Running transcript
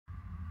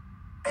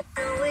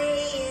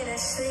Away in a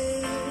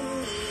sleep.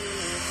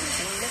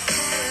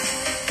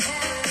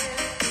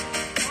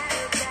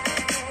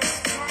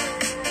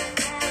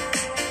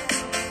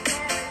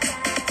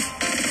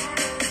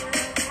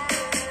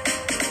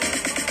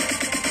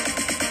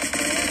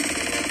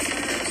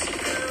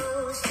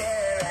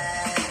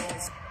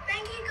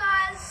 Thank you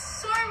guys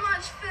so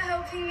much for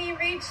helping me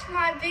reach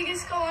my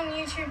biggest goal on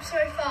YouTube so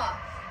far.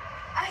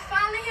 I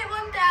finally hit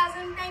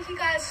 1,000. Thank you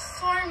guys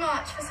so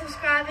much for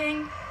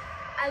subscribing.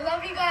 I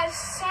love you guys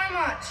so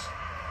much.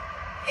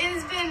 It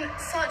has been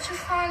such a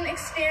fun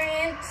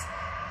experience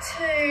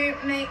to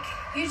make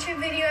YouTube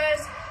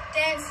videos,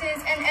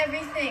 dances, and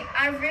everything.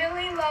 I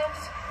really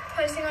loved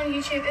posting on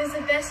YouTube. It was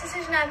the best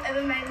decision I've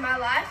ever made in my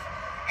life.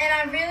 And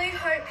I really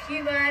hope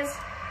you guys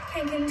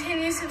can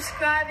continue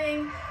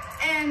subscribing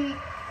and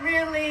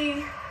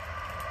really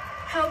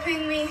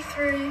helping me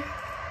through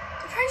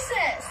the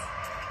process.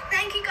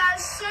 Thank you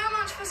guys so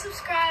much for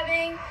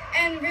subscribing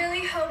and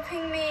really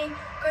helping me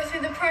go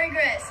through the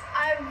progress.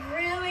 I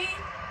really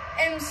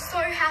am so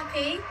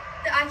happy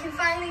that I can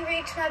finally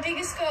reach my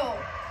biggest goal.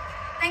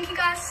 Thank you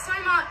guys so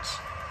much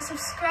for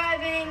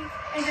subscribing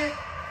and doing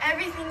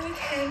everything you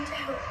can to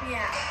help me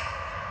out.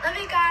 Love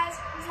you guys.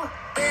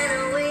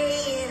 Mwah.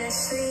 Away in a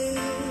sleep.